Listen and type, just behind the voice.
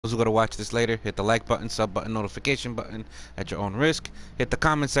Those who go to watch this later, hit the like button, sub button, notification button at your own risk. Hit the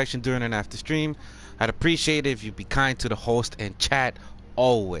comment section during and after stream. I'd appreciate it if you'd be kind to the host and chat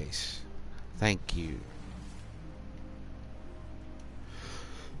always. Thank you.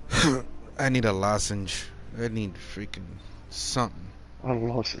 I need a lozenge. I need freaking something. A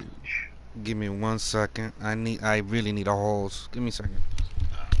lozenge. Give me 1 second. I really need a hose. Give me a second.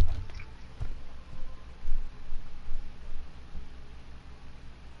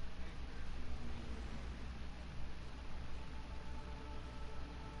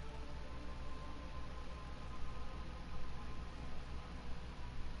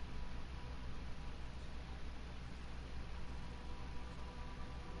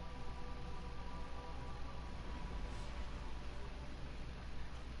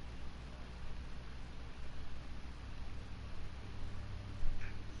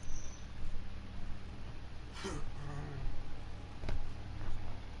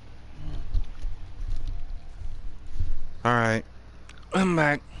 Alright. I'm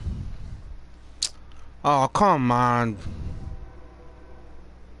back. Oh, come on.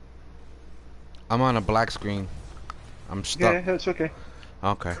 I'm on a black screen. I'm stuck. Yeah, it's okay.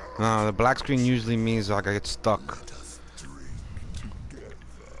 Okay. No, the black screen usually means like I get stuck.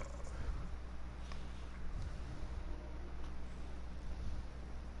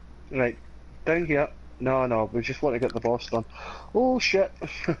 Right. Down here. No, we just want to get the boss done. Oh shit!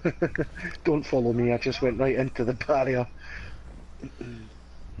 Don't follow me, I just went right into the barrier.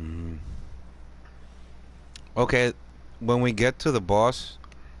 Okay, when we get to the boss,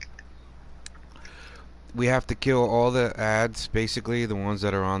 we have to kill all the ads, basically, the ones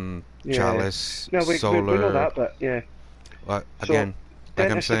that are on Yeah. Chalice, No, we know Solar. that, but yeah. So, Again, like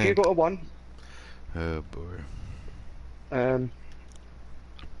I'm Dentist, if you saying. go to 1, Oh boy. um...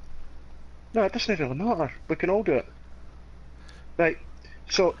 No, it doesn't really matter. We can all do it. Right.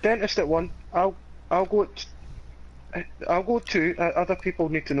 So, Dentist at 1, I'll go I'll go 2. Other people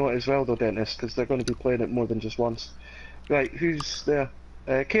need to know it as well, though, Dentist, because they're going to be playing it more than just once. Right, who's there?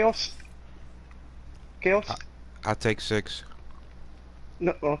 Chaos? I, Chaos? I take 6.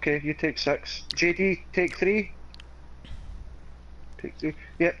 No, okay, you take 6. JD, take 3. Take 3.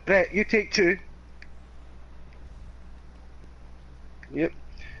 Yep, Brett, you take 2. Yep.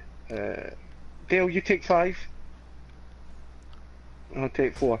 Dale, you take 5. I'll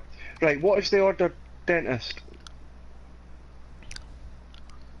take 4. Right, what is the order, Dentist?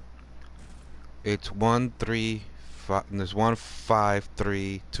 It's 1, 3, 5. There's 1, 5,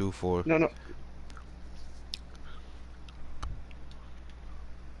 3, 2, 4. No, no.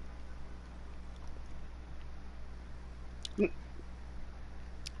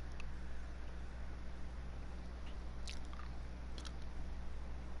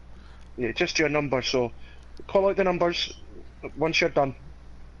 Yeah, just your number, so call out the numbers once you're done.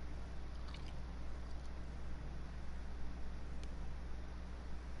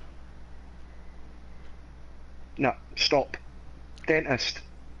 No, stop. Dentist,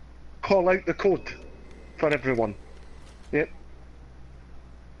 call out the code for everyone. Yep.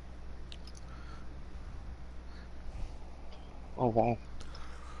 Oh, wow.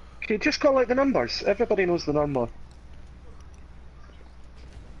 Okay, just call out the numbers. Everybody knows the number.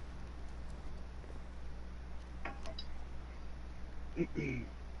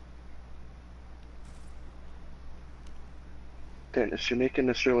 Dentist, you're making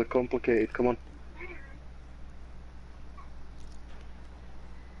this really complicated. Come on.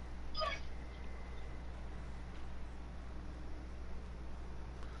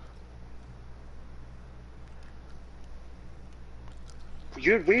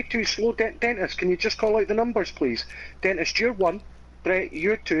 You're way too slow, Dentist. Can you just call out the numbers, please? Dentist, you're 1. Brett,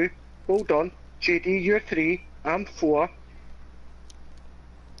 you're 2. Hold on. JD, you're 3. I'm 4.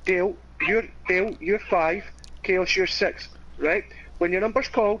 Dale, you're 5. Chaos, you're 6. Right? When your number's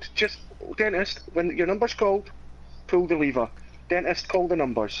called, just Dentist. When your number's called, pull the lever. Dentist, call the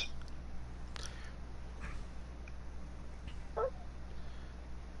numbers. Oh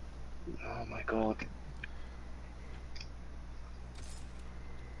my god.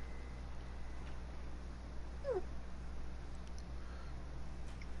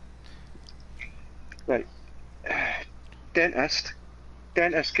 Right. Dentist.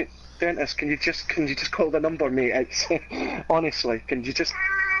 Dentist, Dentist, can you just call the number, mate? It's honestly, can you just?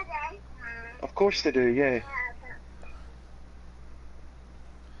 Of course they do, yeah.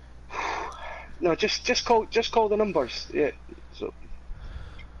 No, just call the numbers. Yeah. So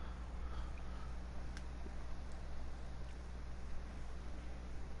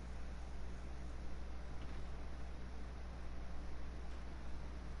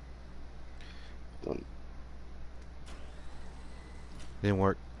don't. Didn't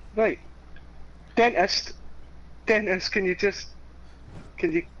work. Right. Dentist. Dentist, can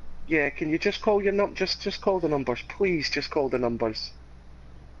you, yeah, can you just call your just call the numbers, please. Just call the numbers.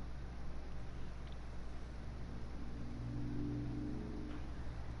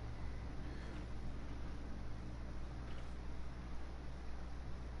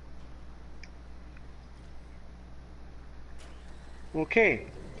 Okay.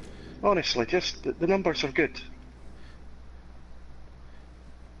 Honestly, just the numbers are good.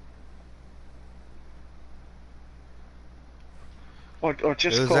 Or It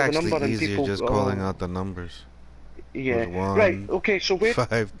just was call the actually number and easier people. just calling Oh, out the numbers. It was yeah. Right. one Okay. So where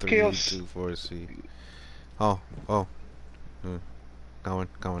chaos? 5324C. Oh, oh. Hmm. Coming.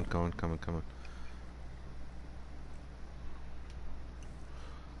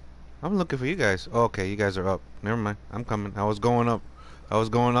 I'm looking for you guys. Oh, okay, you guys are up. Never mind. I'm coming. I was going up. I was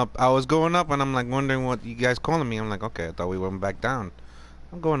going up, and I'm like wondering what you guys calling me. I'm like, okay, I thought we went back down.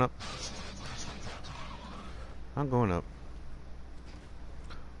 I'm going up. I'm going up.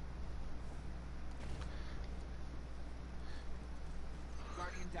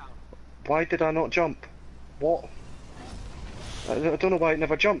 Why did I not jump? What? I don't know why it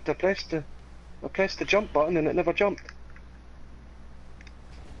never jumped. I pressed the jump button and it never jumped.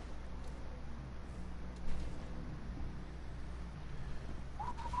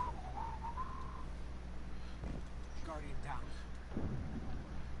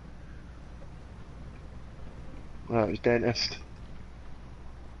 That was dentist.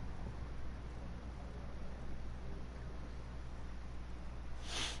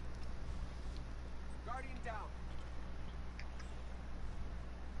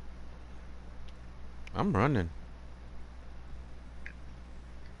 I'm running.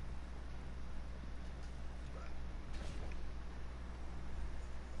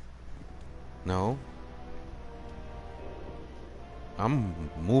 No. I'm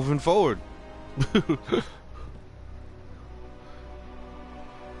moving forward.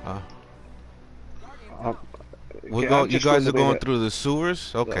 uh, Uh, okay, I'm You just going guys the are way going that through the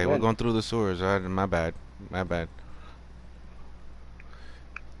sewers? that Okay, we're went. going through the sewers. My bad. My bad.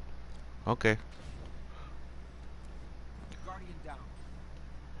 Okay.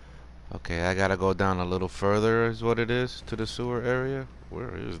 Okay, I gotta go down a little further is what it is to the sewer area.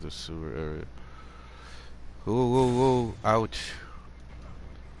 Where is the sewer area? Whoa. Ouch.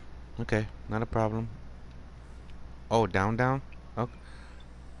 Okay, not a problem. Oh, down? Okay.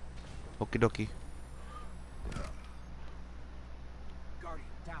 Okie dokie.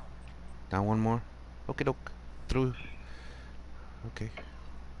 Down one more. Okie doke. Through. Okay.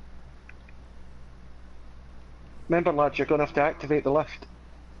 Remember, lads, you're going to have to activate the lift.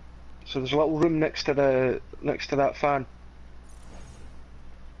 So there's a little room next to that fan.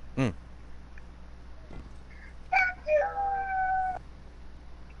 Mm.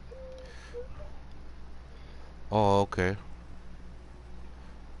 Oh, okay.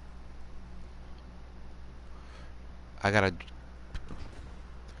 I gotta.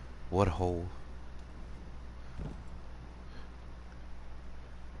 What hole?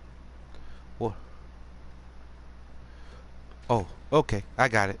 What? Oh, okay. I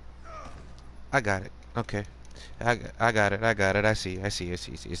got it. Okay. I got it. I see.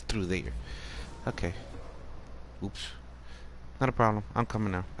 It's through there. Okay. Oops. Not a problem. I'm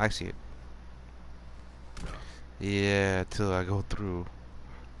coming now. I see it. Yeah, till I go through.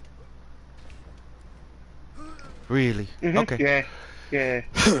 Really? Okay. Yeah, yeah,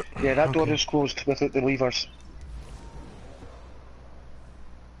 yeah. That door Okay. is closed without the levers.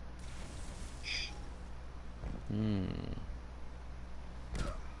 Hmm.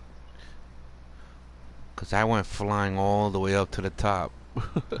 Cause I went flying all the way up to the top.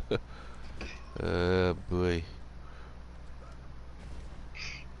 Boy.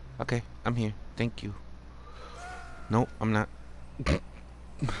 Okay, I'm here. Thank you. Nope, I'm not.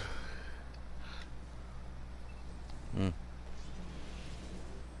 Mm.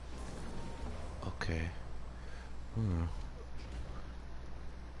 Okay. Hmm.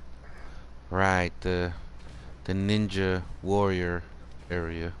 Right, the ninja warrior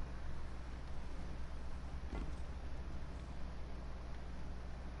area.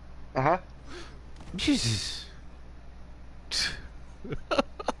 Uh-huh. Jesus.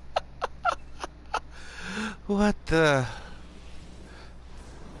 What the?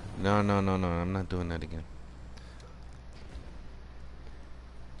 No. I'm not doing that again.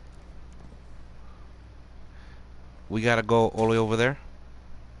 We gotta go all the way over there.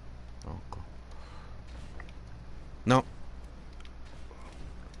 Oh, cool. No.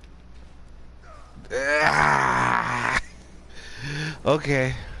 Ah!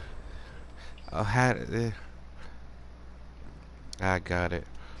 Okay. I had it there. I got it.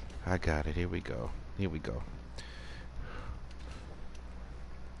 I got it. Here we go. Here we go.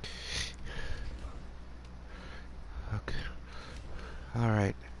 Okay. All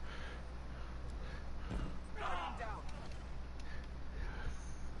right.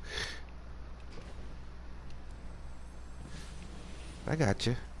 I got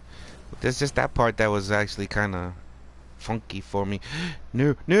you. There's just that part that was actually kind of funky for me.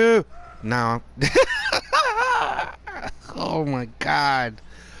 No, no. Now. Oh my God.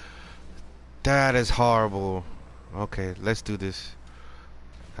 That is horrible. Okay, let's do this.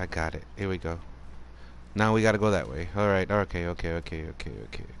 I got it. Here we go. Now we gotta go that way. Alright, okay, okay, okay, okay,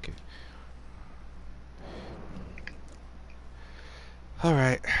 okay, okay.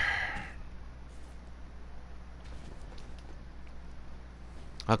 Alright.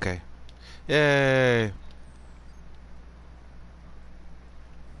 Okay. Yay!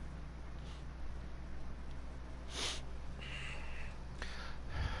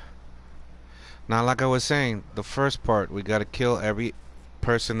 Now, like I was saying, the first part, we gotta kill every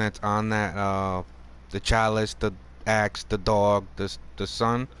person that's on that, the chalice, the axe, the dog, the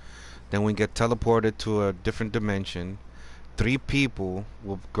sun. Then we get teleported to a different dimension. 3 people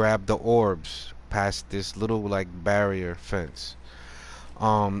will grab the orbs past this little, like, barrier fence.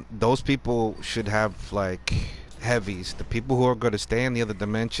 Those people should have, like, heavies. The people who are gonna stay in the other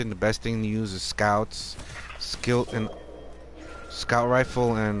dimension, the best thing to use is scouts, skill, and scout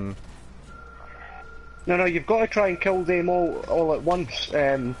rifle, and No, you've got to try and kill them all at once.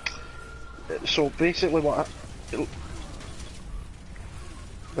 So basically what...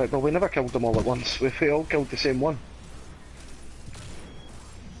 Right, well we never killed them all at once, we all killed the same one.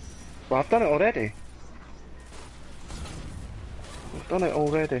 Well, I've done it already. I've done it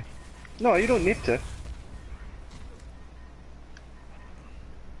already. No, you don't need to.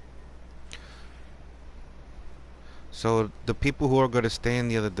 so the people who are gonna stay in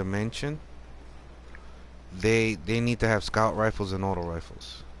the other dimension, they need to have scout rifles and auto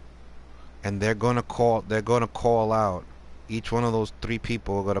rifles, and they're gonna call out. Each one of those 3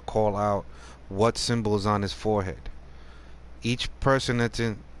 people are gonna call out what symbol is on his forehead. Each person that's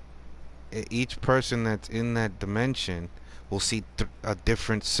in that dimension will see a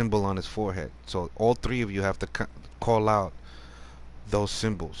different symbol on his forehead. So all 3 of you have to call out those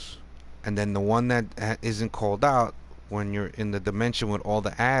symbols, and then the one that isn't called out, when you're in the dimension with all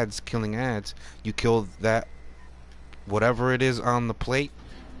the ads, killing ads, you kill that, whatever it is on the plate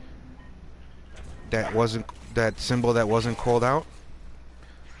that symbol that wasn't called out.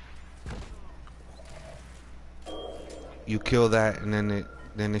 You kill that, and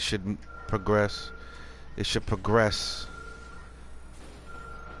then it should progress. It should progress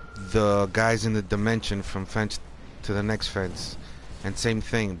the guys in the dimension from fence to the next fence, and same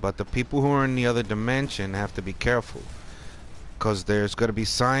thing. But the people who are in the other dimension have to be careful, because there's going to be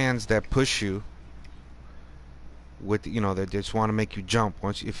scions that push you with, they just want to make you jump.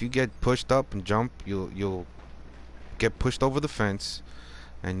 If you get pushed up and jump, you'll get pushed over the fence,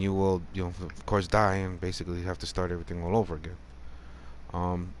 and you'll of course die, and basically have to start everything all over again.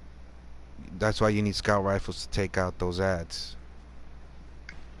 That's why you need scout rifles to take out those ads.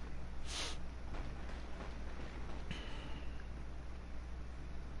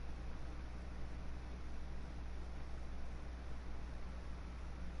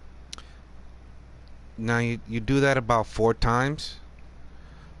 Now you do that about 4 times,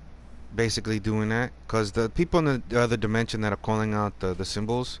 basically doing that, because the people in the other dimension that are calling out the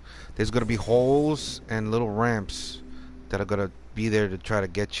symbols, there's going to be holes and little ramps that are going to be there to try to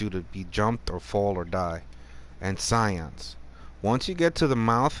get you to be jumped or fall or die, and scions. Once you get to the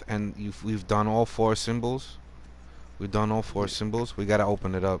mouth and we've done all 4 symbols, we got to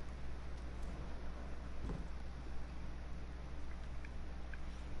open it up.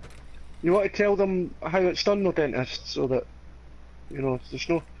 You want to tell them how it's done, no, Dentist, so that, there's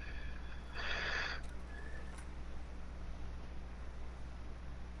no...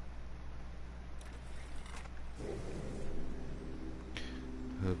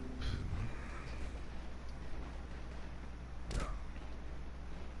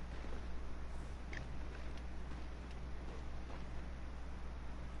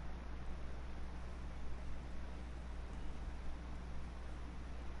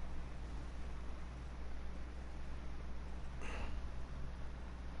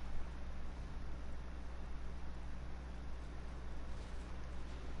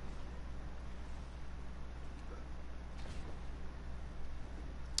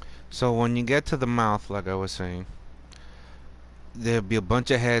 So when you get to the mouth, like I was saying, there'll be a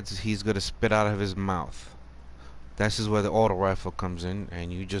bunch of heads he's gonna spit out of his mouth. This is where the auto rifle comes in,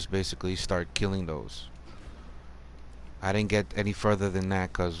 and you just basically start killing those. I didn't get any further than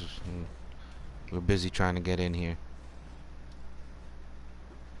that because we're busy trying to get in here.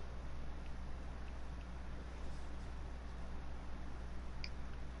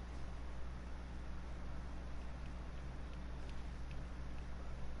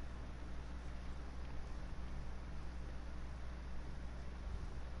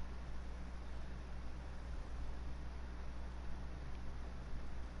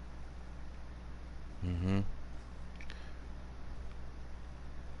 Mm-hmm.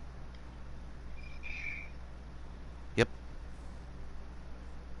 Yep.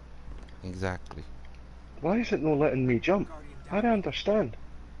 Exactly. Why is it not letting me jump? I don't understand.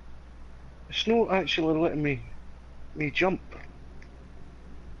 It's not actually letting me jump.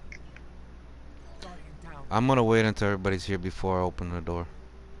 I'm gonna wait until everybody's here before I open the door.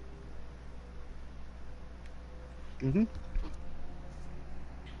 Mhm.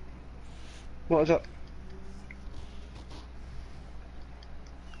 What is it?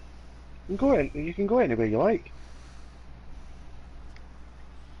 You can go in. You can go anywhere you like.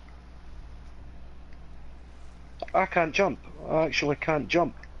 I can't jump. I actually can't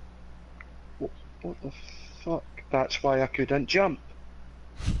jump. What the fuck? That's why I couldn't jump.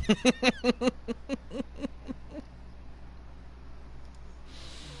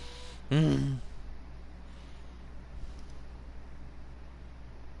 Mm.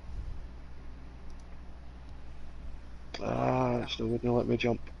 Ah, it still wouldn't let me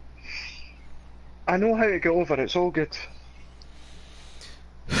jump. I know how to get over it. It's all good.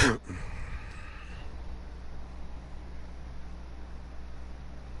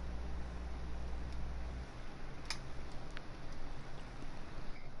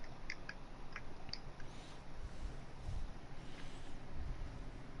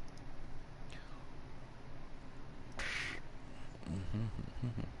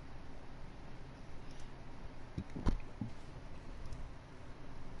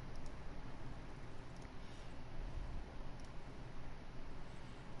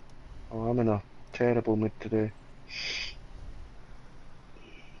 Oh, I'm in a terrible mood today.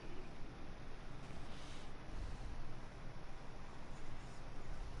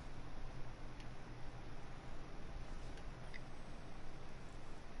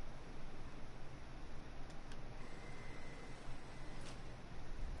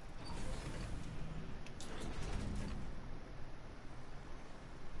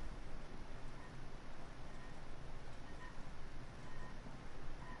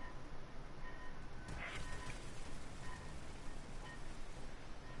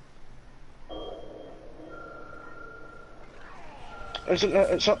 Isn't it?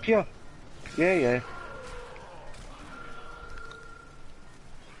 It's up here. Yeah, yeah.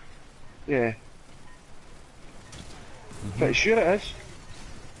 Yeah. Pretty sure it is.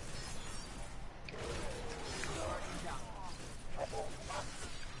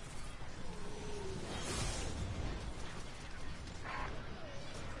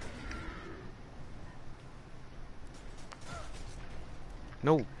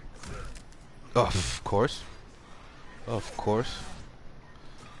 No. Oh, of course. Of course.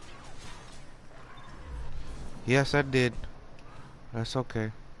 Yes, I did. That's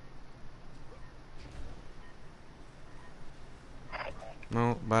okay.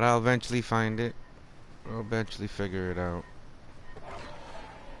 No, but I'll eventually find it. I'll eventually figure it out.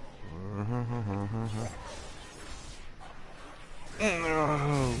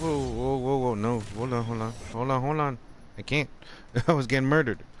 Whoa, whoa, whoa, whoa, no. Hold on, hold on. Hold on, hold on. I can't. I was getting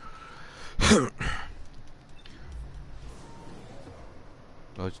murdered. Oh,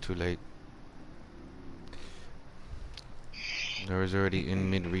 it's too late. I was already in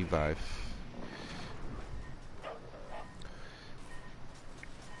mid-revive.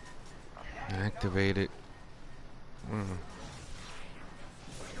 Activate it.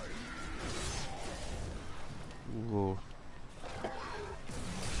 Whoa.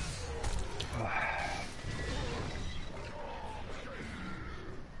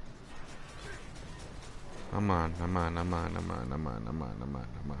 I'm on, I'm on, I'm on, I'm on, I'm on, I'm on, I'm on,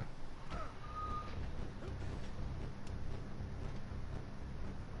 I'm on.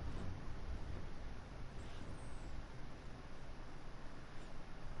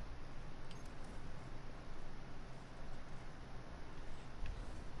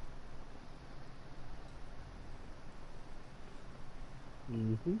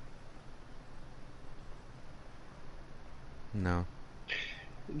 Mhm. No.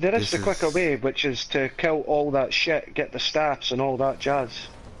 There is This the quicker is... way, which is to kill all that shit, get the staffs and all that jazz.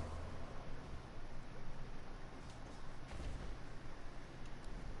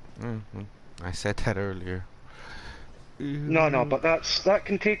 I said that earlier. No, but that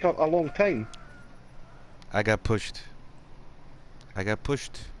can take a long time. I got pushed. I got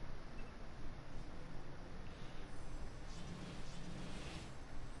pushed.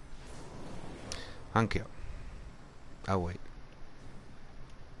 Hankyo. I'll wait.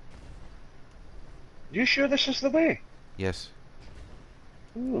 You sure this is the way? Yes.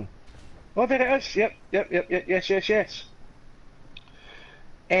 Ooh. Oh, there it is. Yep, yes, yes, yes.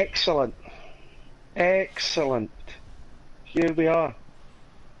 Excellent. Excellent. Here we are.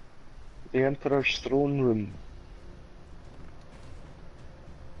 The Emperor's throne room.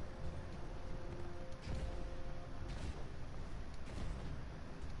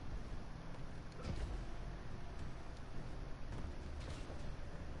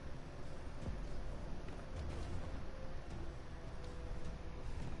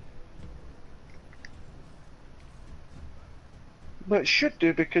 But it should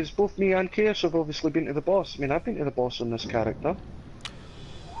do, because both me and Chaos have obviously been to the boss. I mean, I've been to the boss on this character.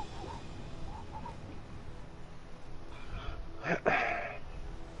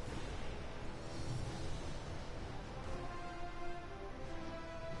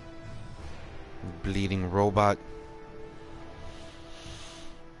 Bleeding robot.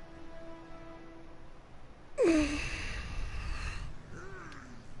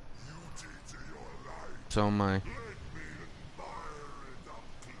 So am I.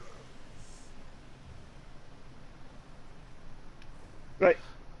 Right.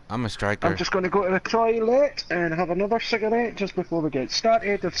 I'm a striker. I'm just going to go to the toilet and have another cigarette just before we get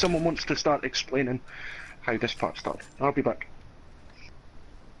started, if someone wants to start explaining how this part started. I'll be back.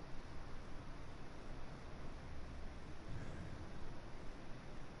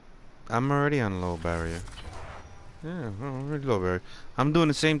 I'm already on low barrier. Yeah, I'm already low barrier. I'm doing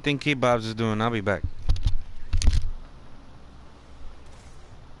the same thing Kebabs is doing. I'll be back.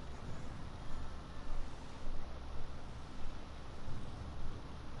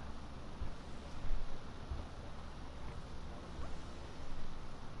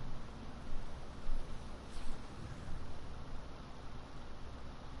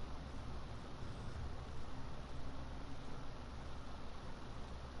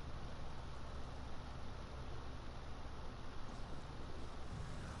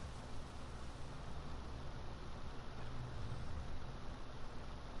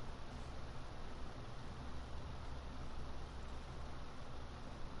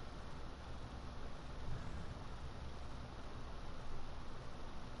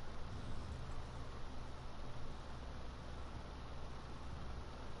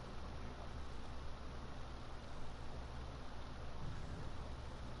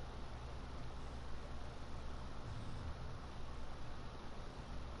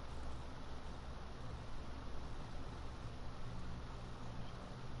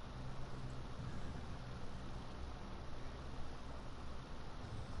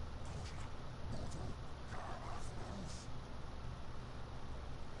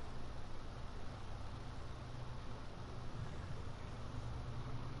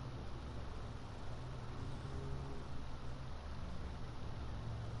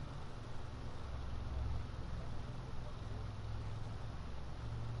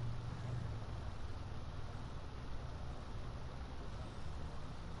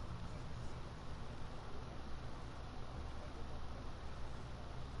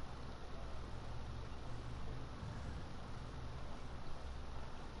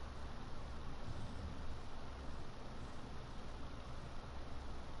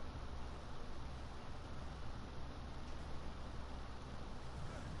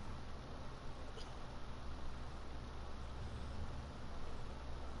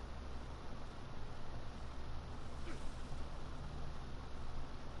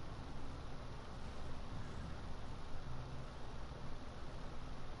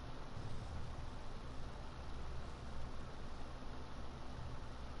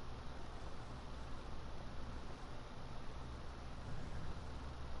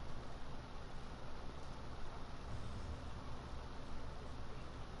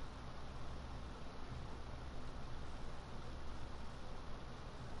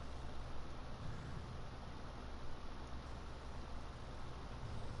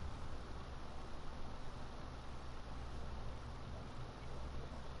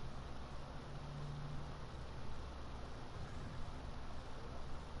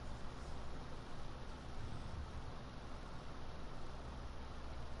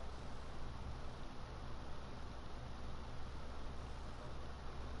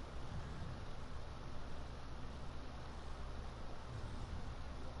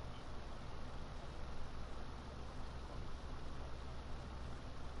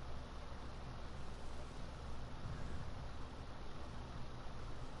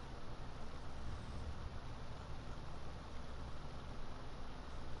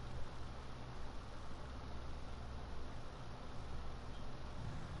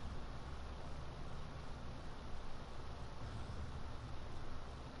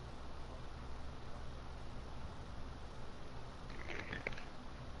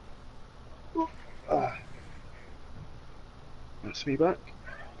 That's me back.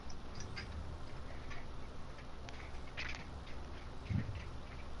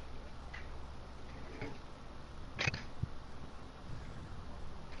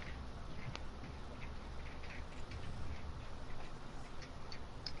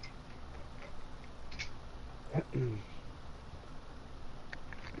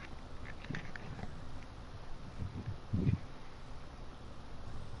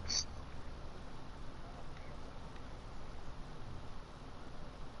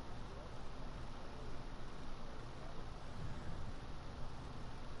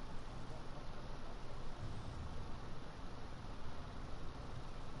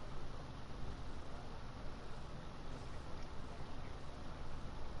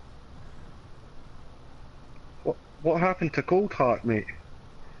 What happened to Coldheart, mate?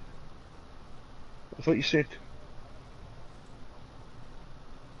 I thought you said...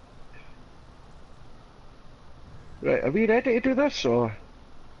 Right, are we ready to do this, or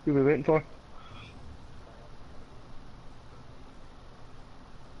who are we waiting for?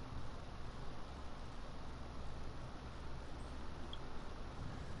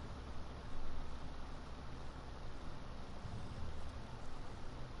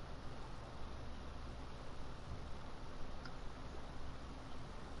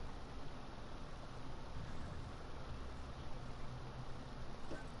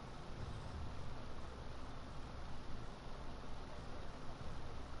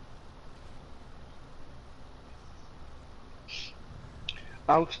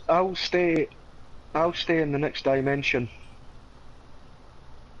 I'll stay in the next dimension.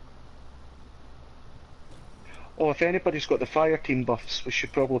 Oh, if anybody's got the fire team buffs, we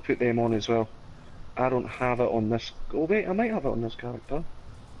should probably put them on as well. I don't have it on this. Oh wait, I might have it on this character.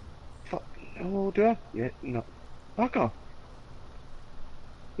 Fuck. Oh, do I? Yeah, no. Bugger.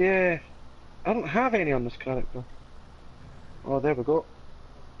 Yeah, I don't have any on this character. Oh, there we go.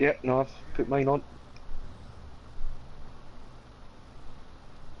 Yeah, no, I've put mine on.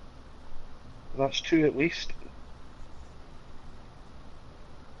 That's 2 at least.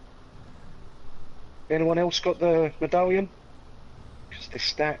 Anyone else got the medallion? Because they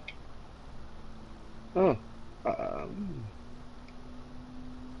stack. Oh. Um.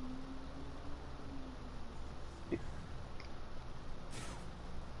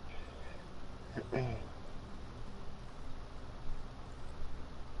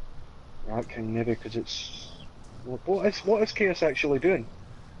 Rat King maybe because it's... What is Chaos actually doing?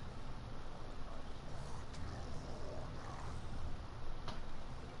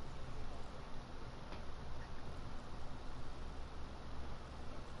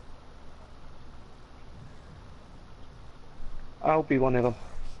 I'll be one of them.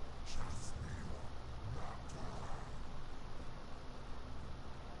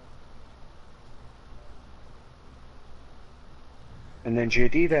 And then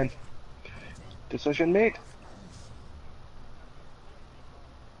JD then. Decision made.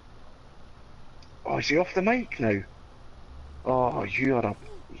 Oh, is he off the mic now? Oh, you are a...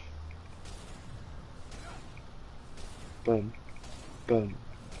 Boom. Boom.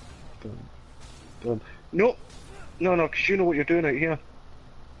 Boom. Boom. No! No, because you know what you're doing out here.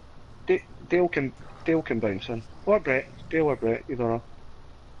 Dale can bounce in. Or Brett. Dale or Brett, either or.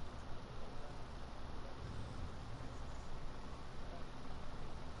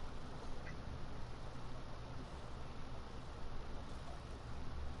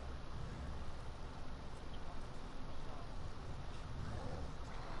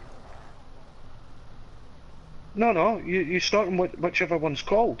 No, you start them with whichever one's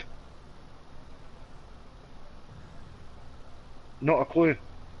called. Not a clue.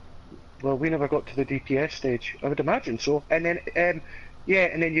 Well, we never got to the DPS stage. I would imagine so. And then, yeah,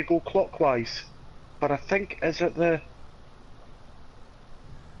 and then you go clockwise. But I think, is it the...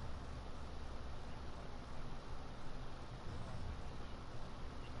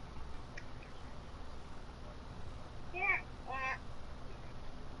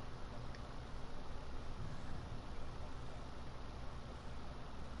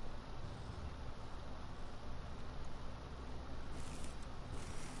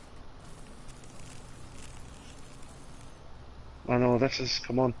 I know, this is...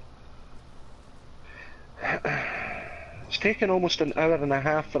 come on. It's taken almost an hour and a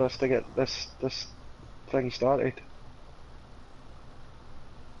half for us to get this thing started.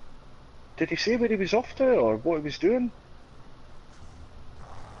 Did he say where he was off to, or what he was doing?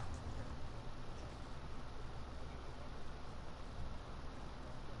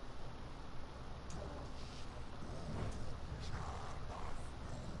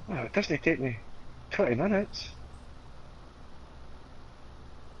 Oh, it doesn't take me 20 minutes.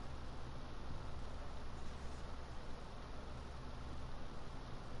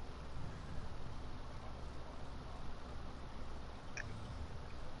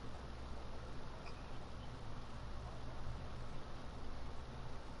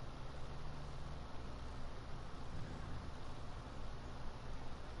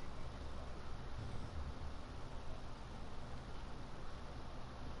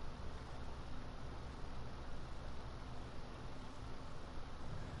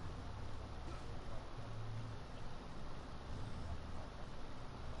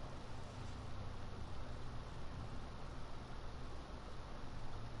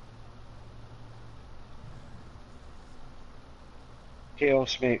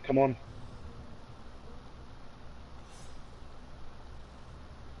 Chaos, mate, come on.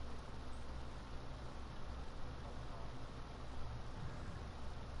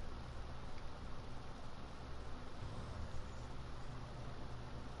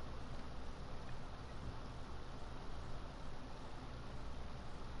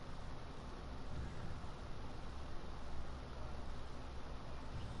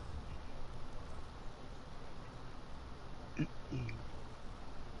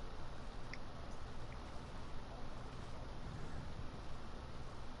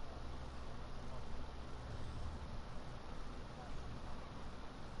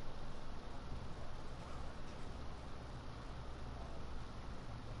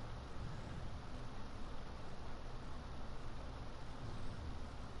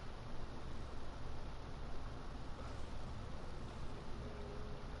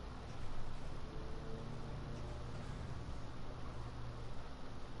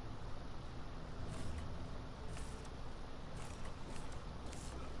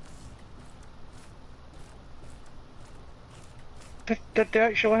 Did they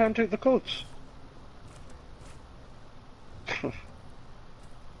actually hand out the codes?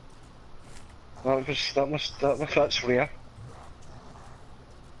 That's rare.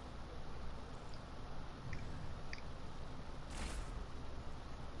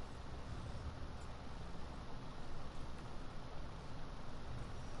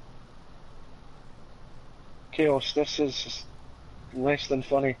 Chaos, this is less than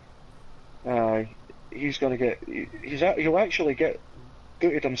funny. He's gonna get. He'll actually get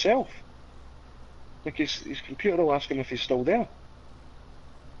booted himself. Like his computer will ask him if he's still there.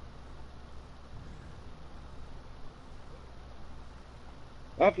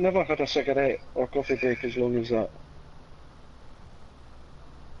 I've never had a cigarette or coffee break as long as that.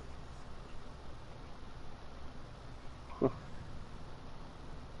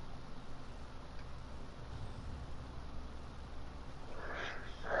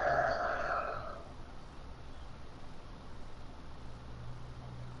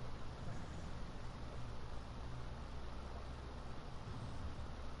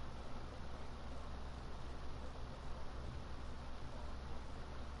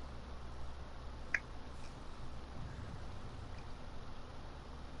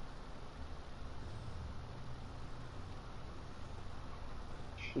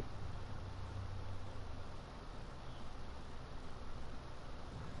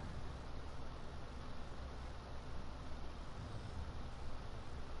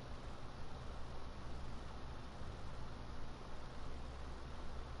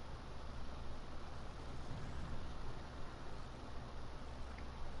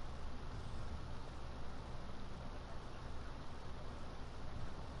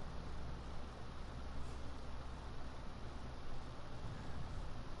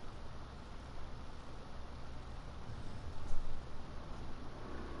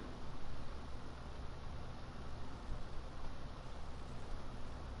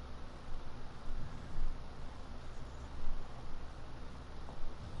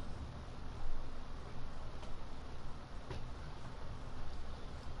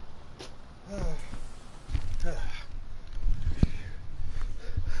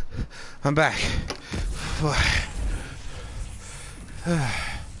 I'm back.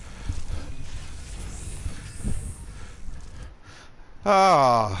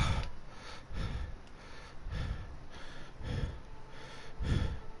 Oh.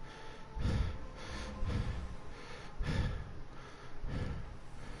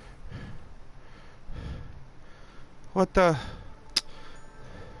 What the?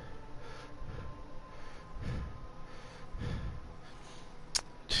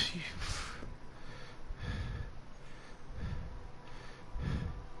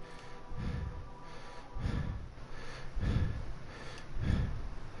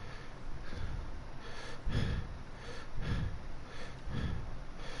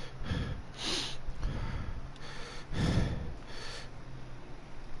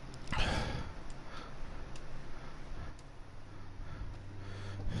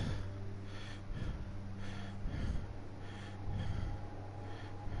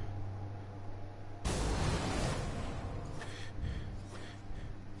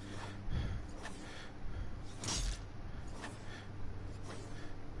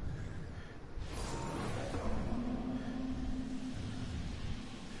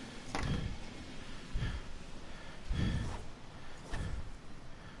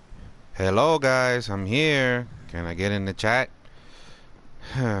 Hello guys, I'm here. Can I get in the chat?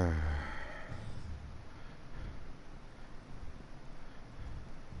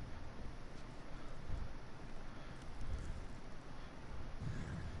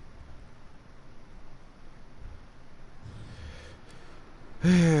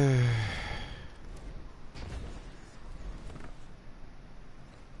 Won't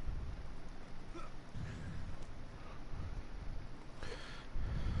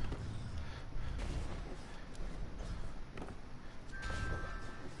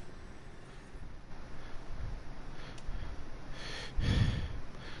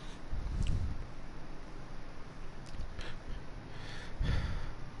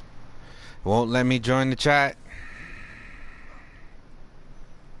let me join the chat.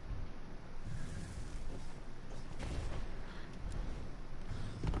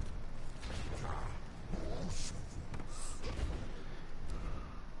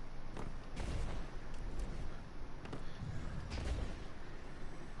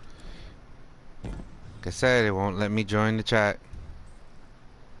 Like I said, it won't let me join the chat.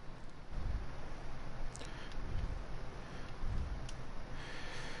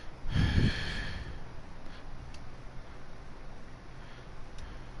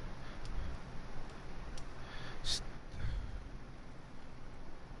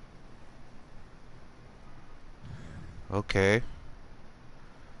 Okay.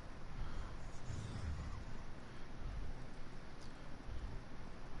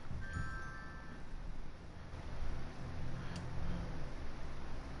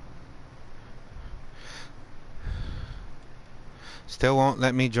 Still won't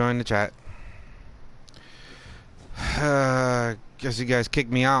let me join the chat. Guess you guys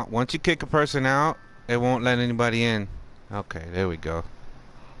kicked me out. Once you kick a person out, it won't let anybody in. Okay, there we go.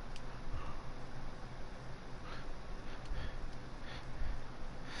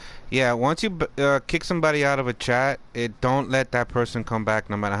 Yeah, once you kick somebody out of a chat, it don't let that person come back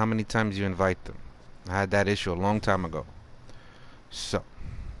no matter how many times you invite them. I had that issue a long time ago. So,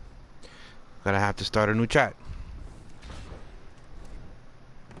 gonna have to start a new chat.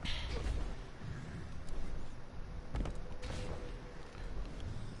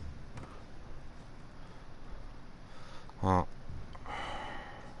 Oh.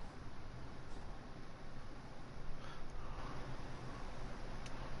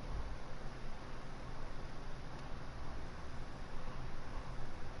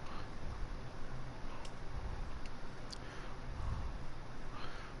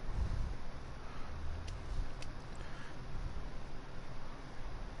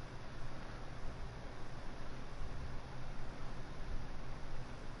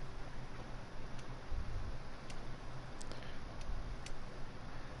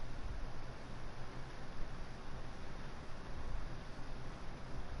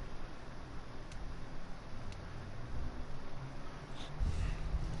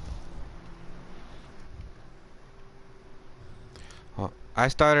 I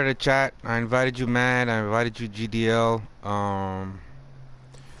started a chat. I invited you, Matt. I invited you, GDL.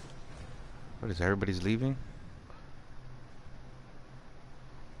 What is everybody's leaving?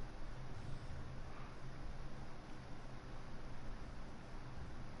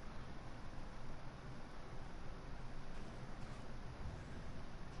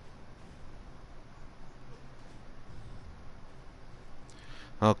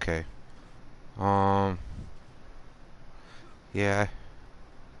 Okay. Yeah.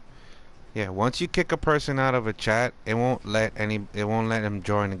 Yeah, once you kick a person out of a chat, it won't let them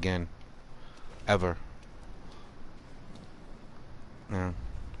join again. Ever. Yeah.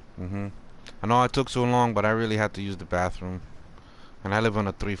 I know it took so long, but I really had to use the bathroom. And I live on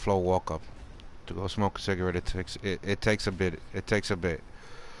a 3-floor walk up. To go smoke a cigarette, it takes a bit. It takes a bit.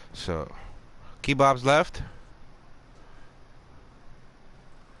 So, Kebab's left.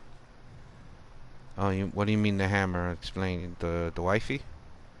 Oh, what do you mean the hammer? Explain the wifey.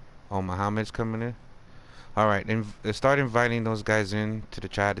 Oh, Muhammad's coming in. All right, start inviting those guys in to the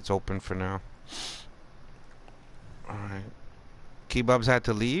chat. It's open for now. All right. Kebab's had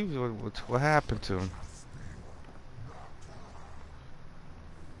to leave. What happened to him?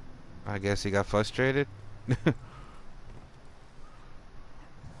 I guess he got frustrated.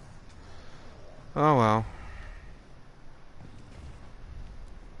 Oh well.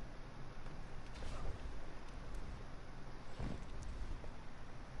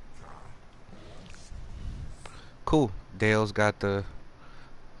 Cool. Dale's got the.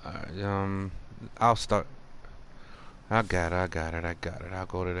 I'll start. I got it. I got it. I got it. I'll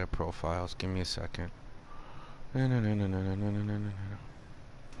go to their profiles. Give me a second. No, no, no, no, no, no, no, no, no, no.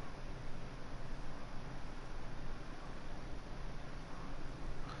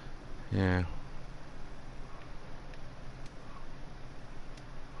 Yeah.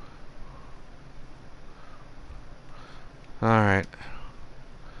 All right.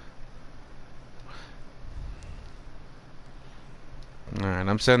 All right.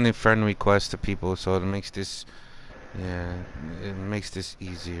 I'm sending friend requests to people, so it makes this Yeah, it makes this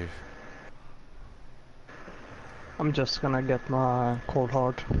easier. I'm just gonna get my cold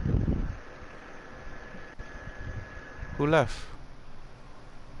hard. Who left?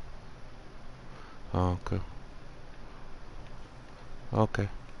 Oh, okay. Okay.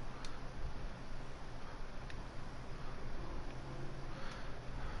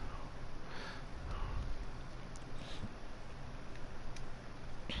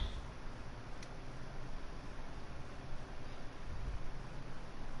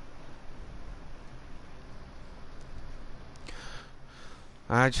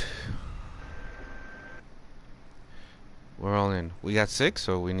 We're all in. We got 6,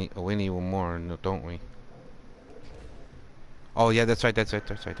 or we need one more, don't we? Oh yeah, that's right. That's right.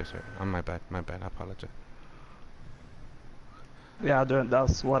 Oh, my bad. My bad. I apologize. Yeah,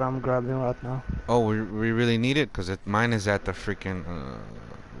 that's what I'm grabbing right now. Oh, we really need it because mine is at the freaking.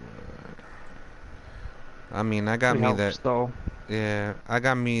 I mean, I got Free me helps that. though. Yeah, I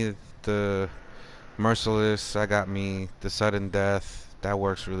got me the merciless. I got me the sudden death. That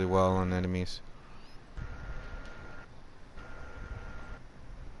works really well on enemies.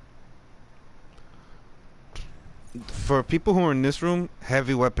 For people who are in this room,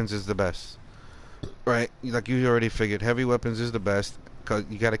 heavy weapons is the best. Right? Like you already figured, heavy weapons is the best. Cause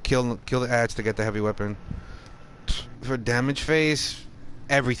you gotta kill the ads to get the heavy weapon. For damage phase,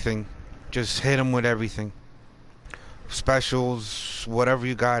 everything. Just hit them with everything. Specials, whatever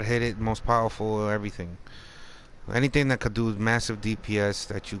you got, hit it. Most powerful, everything. Anything that could do massive DPS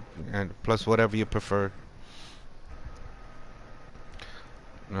that you, and plus whatever you prefer.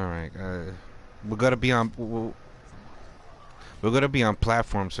 All right, we're gonna be on. We're gonna be on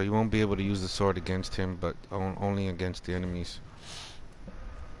platform, so you won't be able to use the sword against him, but only against the enemies.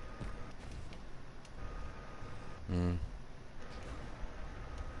 Mm.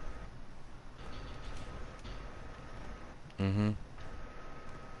 Mm-hmm.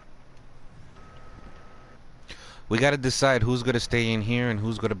 We gotta decide who's gonna stay in here and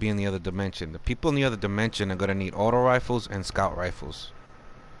who's gonna be in the other dimension. The people in the other dimension are gonna need auto rifles and scout rifles.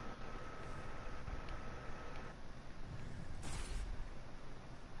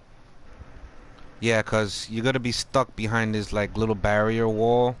 Yeah, cause you're gonna be stuck behind this like little barrier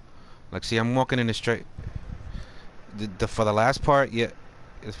wall. Like, see, I'm walking in a straight. For the last part, yeah,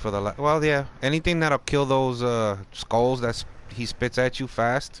 it's for the well, yeah. Anything that'll kill those skulls that he spits at you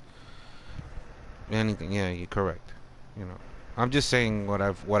fast. Anything, yeah, you're correct. You know, I'm just saying what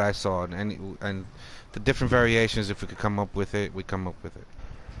I saw, and the different variations. If we could come up with it, we come up with it.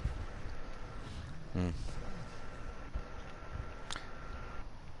 Hmm.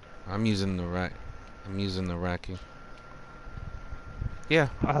 I'm using the rack. I'm using the racking. Yeah.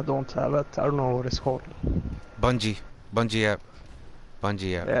 I don't have it. I don't know what it's called. Bungie. Bungie app.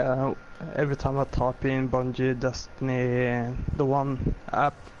 Bungie app. Yeah, every time I type in Bungie, Destiny, the one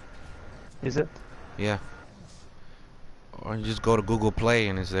app, is it? Yeah. Or you just go to Google Play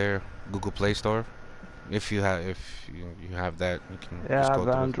and it's there. Google Play Store. If you have that, you can Yeah, just I go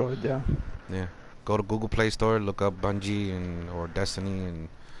have through it. Android, yeah. Yeah. Go to Google Play Store, look up Bungie or Destiny, and it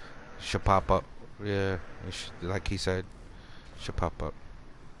should pop up. Yeah, like he said, it should pop up.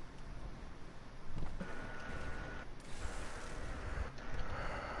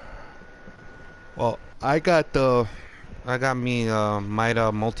 Well, I got me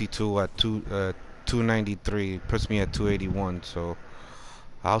Mida Multi Tool at 293. Puts me at 281. So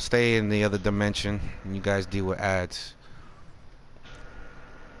I'll stay in the other dimension, and you guys deal with ads.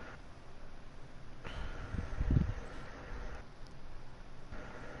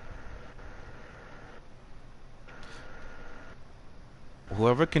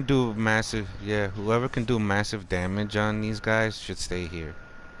 Whoever can do massive damage on these guys should stay here.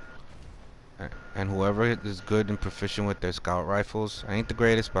 And whoever is good and proficient with their scout rifles, I ain't the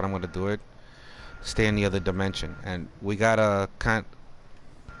greatest, but I'm gonna do it. Stay in the other dimension, and we gotta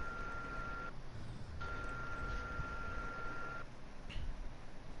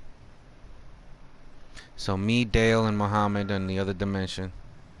So me, Dale, and Muhammad in the other dimension.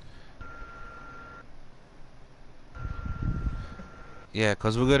 Yeah,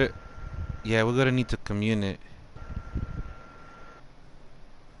 cause we're gonna need to communicate.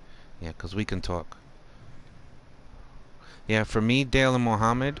 Yeah, cause we can talk. Yeah, for me, Dale, and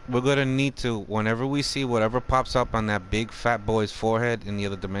Mohammed, we're gonna need to, whenever we see whatever pops up on that big fat boy's forehead in the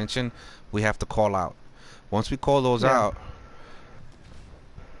other dimension, we have to call out. Once we call those out,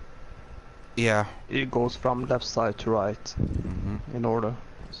 yeah. It goes from left side to right in order.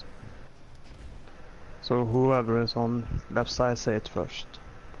 So whoever is on left side, say it first.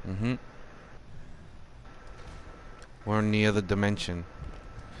 We're in the other dimension.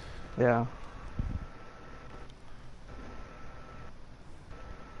 Yeah.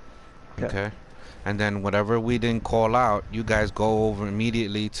 Okay. And then whatever we didn't call out, you guys go over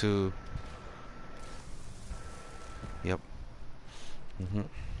immediately to. Yep. Mhm.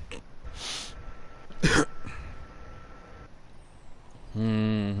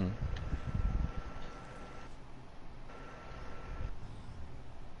 Mhm.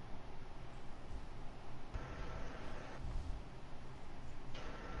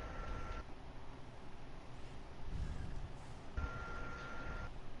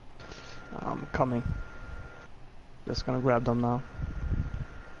 I'm coming. Just gonna grab them now.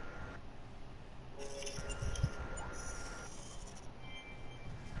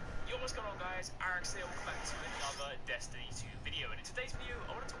 Yo, what's going on, guys? Alex here, welcome back to another Destiny 2 video. And in today's video,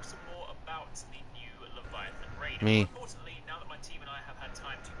 I want to talk some more about the new Leviathan raid. And Me. more importantly, now that my team and I have had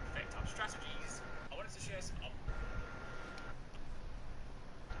time to perfect our strategies, I wanted to share some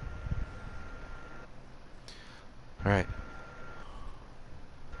All right.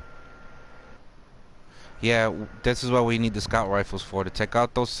 Yeah, this is what we need the scout rifles for, to take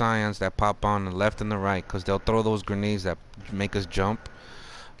out those scions that pop on the left and the right, because they'll throw those grenades that make us jump.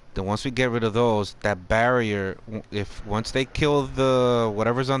 Then once we get rid of those, that barrier, if once they kill the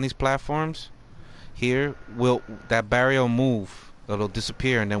whatever's on these platforms here, that barrier will move. It'll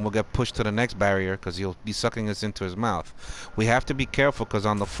disappear, and then we'll get pushed to the next barrier because he'll be sucking us into his mouth. We have to be careful because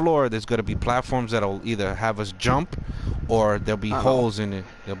on the floor there's going to be platforms that'll either have us jump or there'll be holes in it.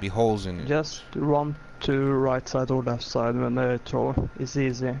 There'll be holes in it. Just run to right side or left side when they throw. It's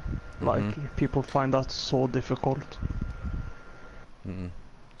easy. Like, people find that so difficult.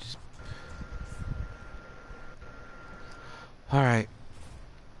 Alright.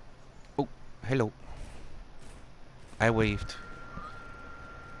 Oh, hello. I waved.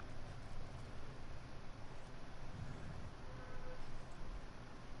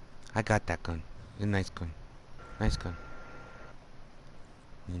 I got that gun. It's a nice gun. Nice gun.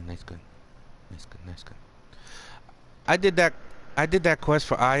 Nice gun. Nice gun. Nice gun. I did that quest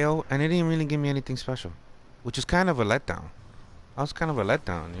for Io, and it didn't really give me anything special, which is kind of a letdown. I was kind of a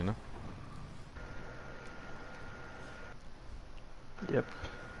letdown, you know. Yep.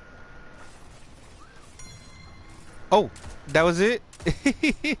 Oh, that was it?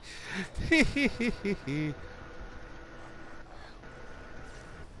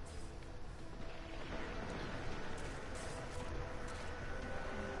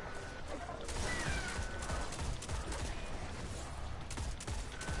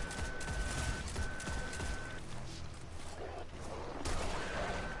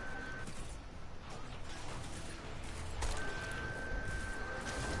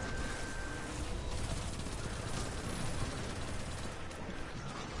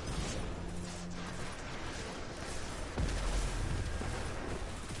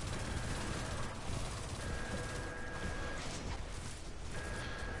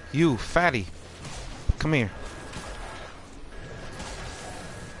 You fatty, come here.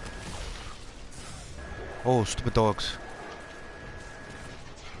 Oh, stupid dogs.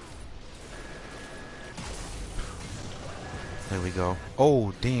 There we go.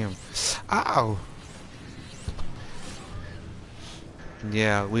 Oh, damn. Ow.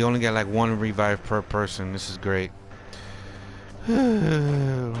 Yeah, we only get like one revive per person. This is great.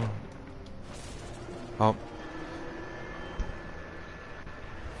 Oh.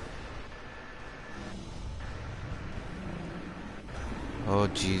 Oh,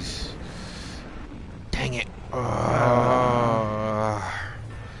 jeez. Dang it.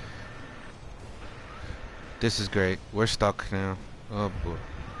 This is great. We're stuck now. Oh, boy.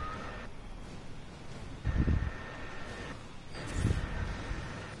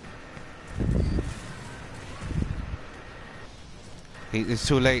 It's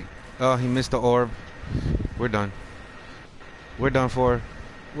too late. Oh, he missed the orb. We're done. We're done for.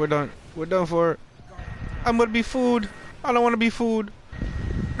 We're done. We're done for. I'm gonna be food. I don't want to be food.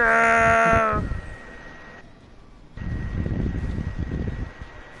 No.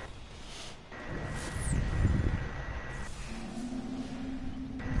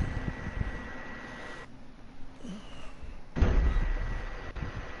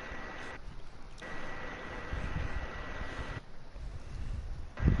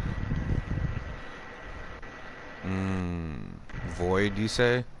 Void, you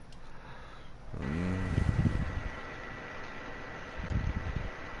say?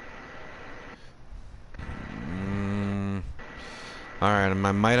 Alright, I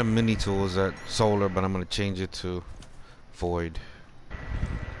might have mini tools at solar, but I'm gonna change it to void.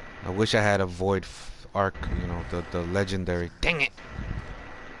 I wish I had a void arc, you know, the legendary. Dang it!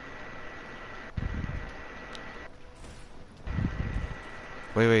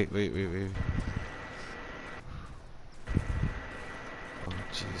 Wait. Oh,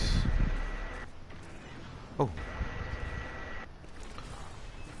 jeez.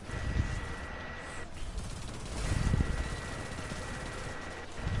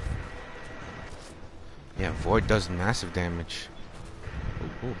 Yeah, Void does massive damage.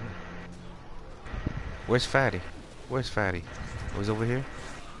 Ooh, ooh. Where's Fatty? Where's Fatty? Oh, he's over here?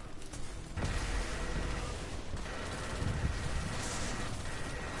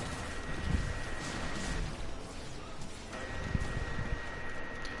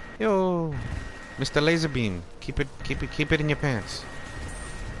 Yo, Mr. Laserbeam, keep it in your pants.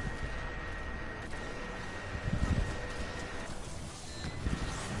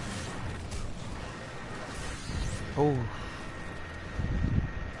 Oh.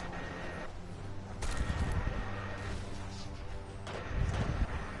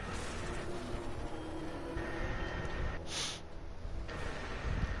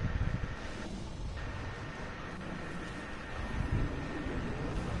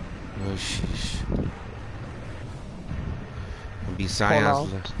 Oh, sheesh. Be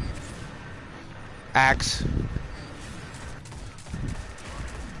Scion's out. Axe.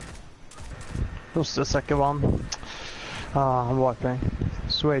 Who's the second one? Ah, I'm wiping.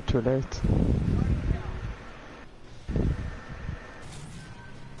 It's way too late.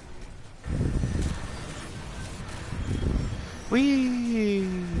 Wee.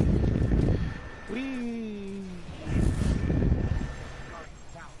 Wee.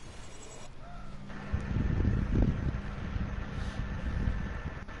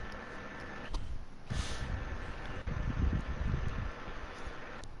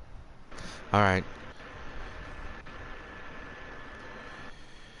 All right.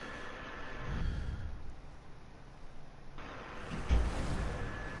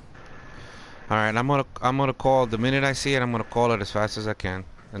 All right, I'm gonna call the minute I see it. I'm gonna call it as fast as I can,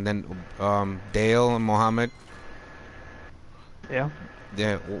 and then Dale and Mohammed. Yeah.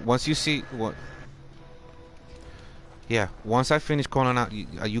 Yeah, once you see what. Yeah, once I finish calling out,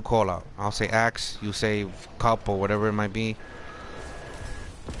 you call out. I'll say axe, you say cup or whatever it might be.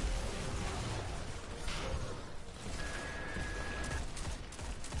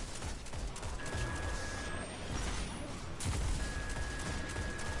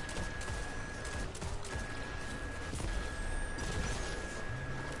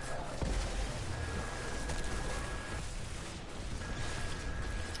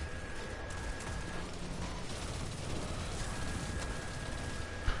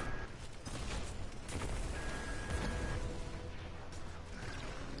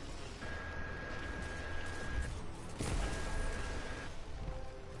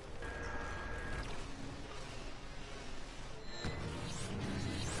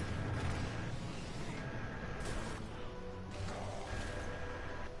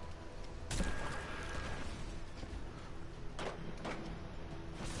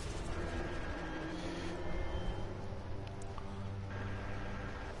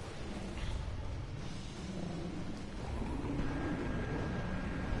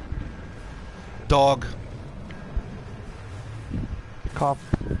 Dog. Cop.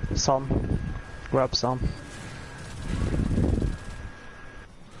 Some. Grab some.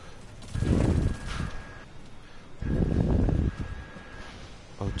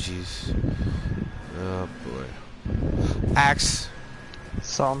 Oh jeez. Oh boy. Axe.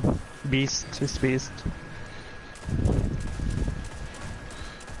 Some. Beast is beast.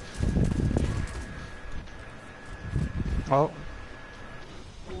 Oh.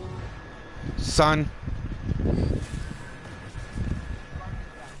 Sun.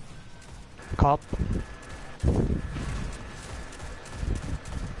 Cop.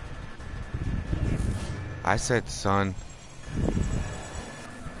 I said sun.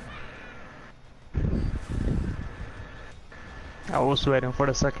 I was waiting for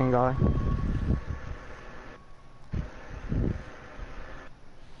the second guy.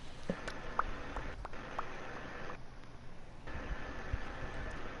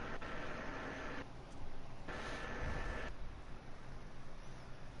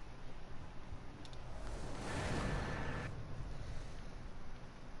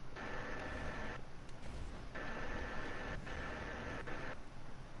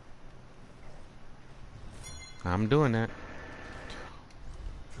 I'm doing that.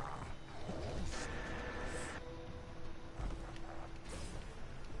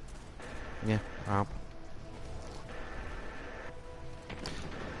 Yeah.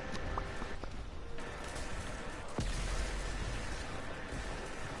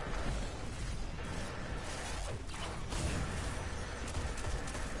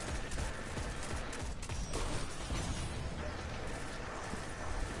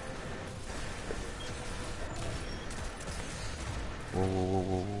 Whoa, whoa, whoa,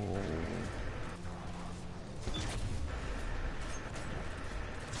 whoa, whoa, whoa.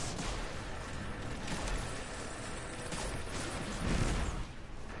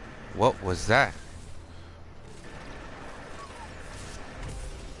 What was that?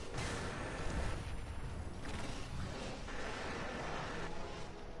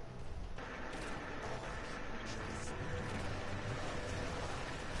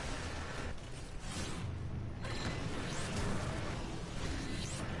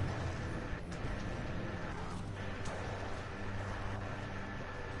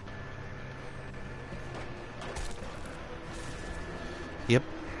 Yep.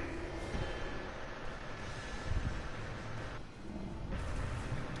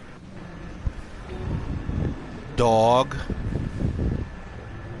 Dog.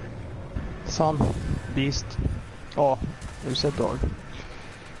 Son. Beast. Oh, you said dog.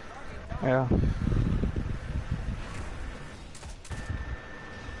 Yeah.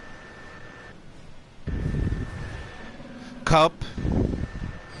 Cup.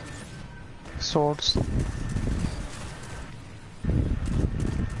 Swords.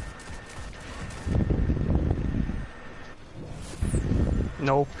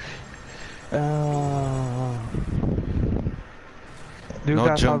 No. Do you No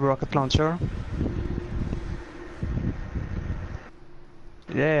guys jump. have a rocket launcher?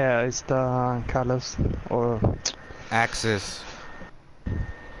 Yeah, it's the Callus or Axis.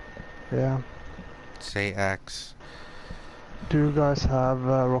 yeah. Say axe. Do you guys have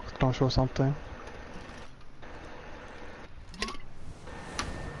a rocket launcher or something?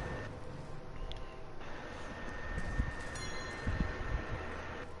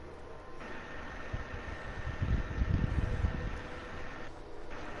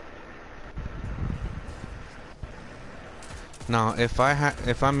 Now, if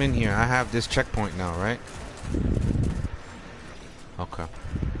I'm in here, I have this checkpoint now, right? Okay.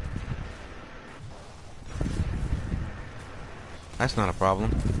 That's not a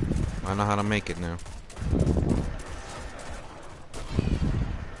problem. I know how to make it now.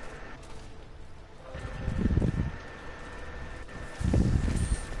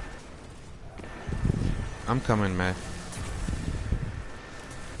 I'm coming, man.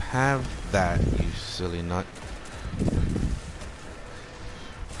 Have that, you silly nut.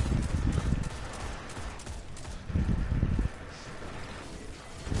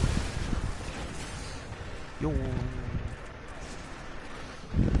 Yo.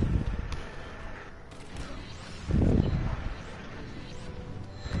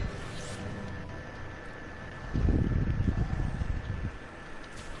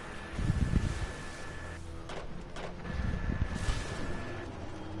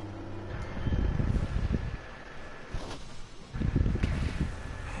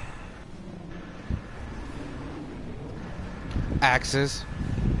 Axes.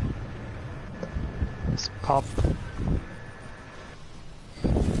 It's pop.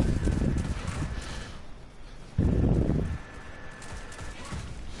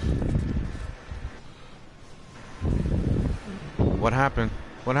 What happened?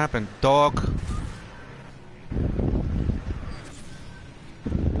 What happened? Dog.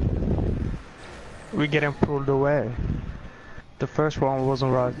 We're getting pulled away. The first one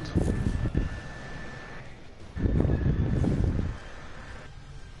wasn't right.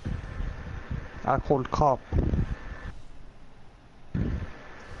 I called cop.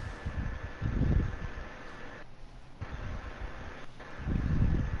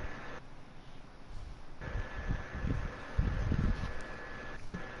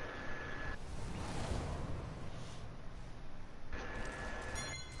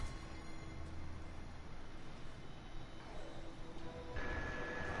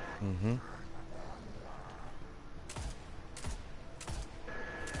 Mm-hmm.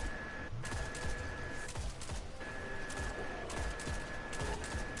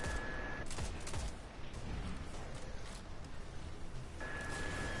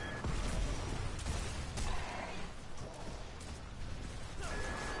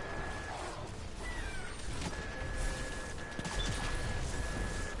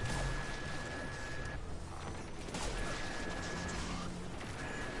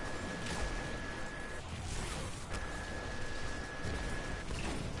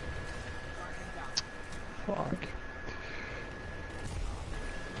 Fuck.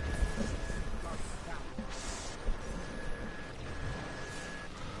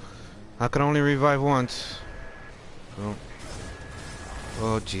 I can only revive once. Oh,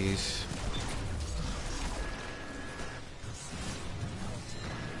 oh jeez.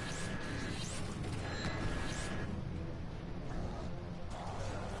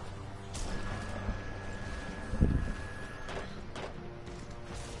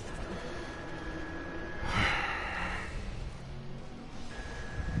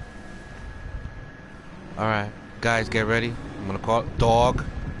 Alright, guys, get ready. I'm gonna call it dog.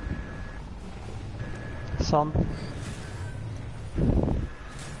 Son.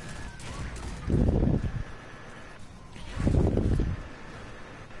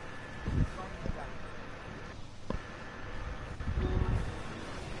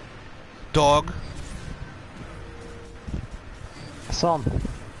 Dog. Son.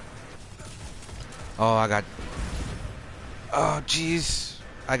 Oh, I got. Oh, jeez.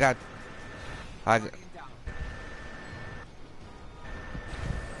 I got.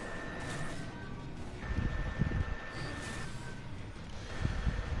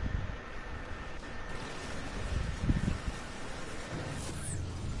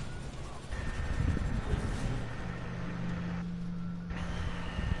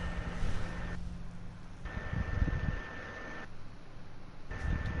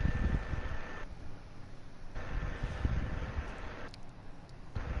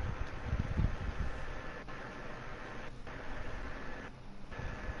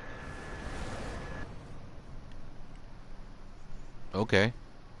 Okay.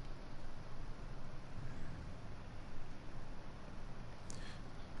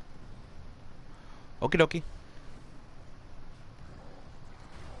 Okie dokie.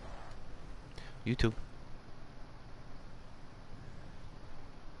 You too.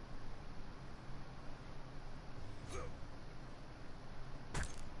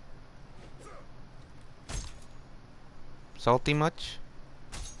 Salty much?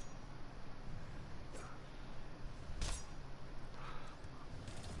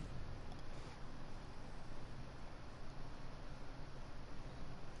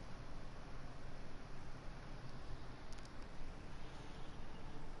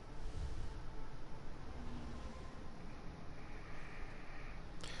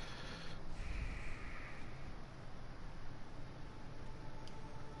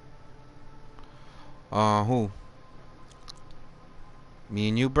 Who? Me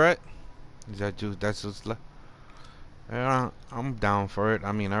and you, Brett? Is that you? That's what's left? Yeah, I'm down for it.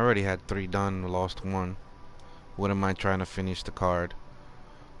 I mean, I already had 3 done, lost 1. What am I trying to finish the card?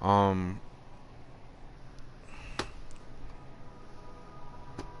 Um,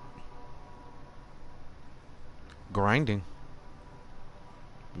 grinding.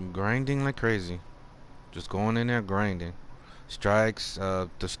 Grinding like crazy. Just going in there grinding. Strikes, the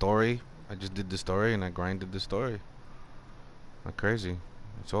story. I just did the story and I grinded the story. Like crazy.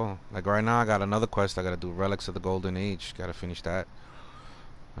 That's all. Like right now I got another quest I gotta do. Relics of the Golden Age. Gotta finish that.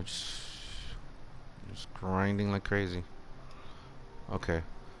 I just grinding like crazy. Okay.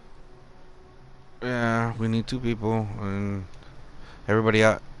 Yeah, we need 2 people and everybody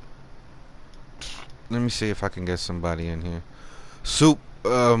out. Let me see if I can get somebody in here. Soup,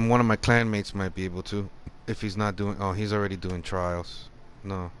 one of my clanmates might be able to. If he's not doing, oh, he's already doing trials.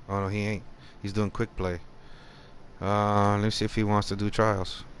 No, oh no, he ain't. He's doing quick play. Let me see if he wants to do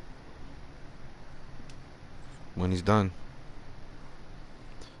trials. When he's done.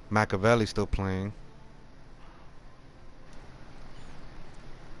 Machiavelli's still playing.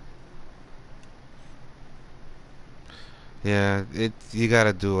 Yeah, you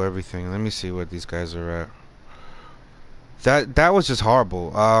gotta do everything. Let me see where these guys are at. That was just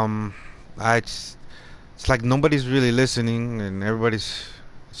horrible. It's like nobody's really listening, and everybody's.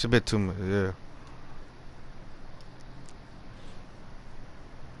 It's a bit too much.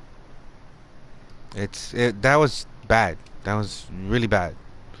 Yeah. That was bad. That was really bad.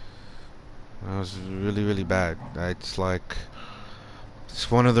 That was really bad. It's like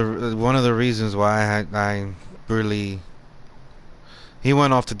it's one of the reasons why I really. He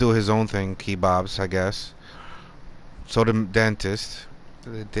went off to do his own thing, kebabs, I guess. So the dentist.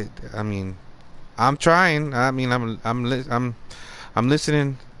 I mean, I'm trying. I mean, I'm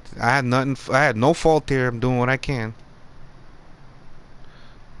listening. I had nothing. I had no fault here. I'm doing what I can.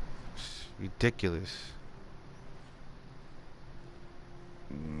 It's ridiculous.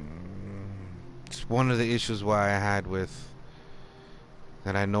 It's one of the issues why I had with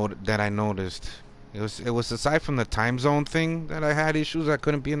that I noticed. It was aside from the time zone thing that I had issues. I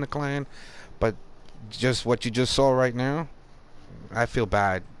couldn't be in the clan, but just what you just saw right now, I feel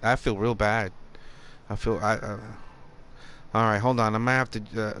bad. I feel real bad. I feel I. All right, hold on. I might have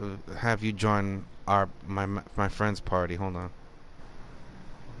to have you join my friend's party. Hold on.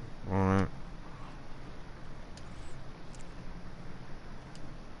 All right.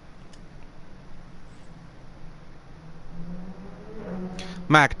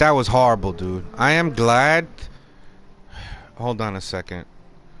 Mac, that was horrible, dude. I am glad. Hold on a second.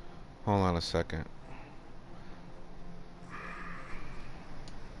 Hold on a second.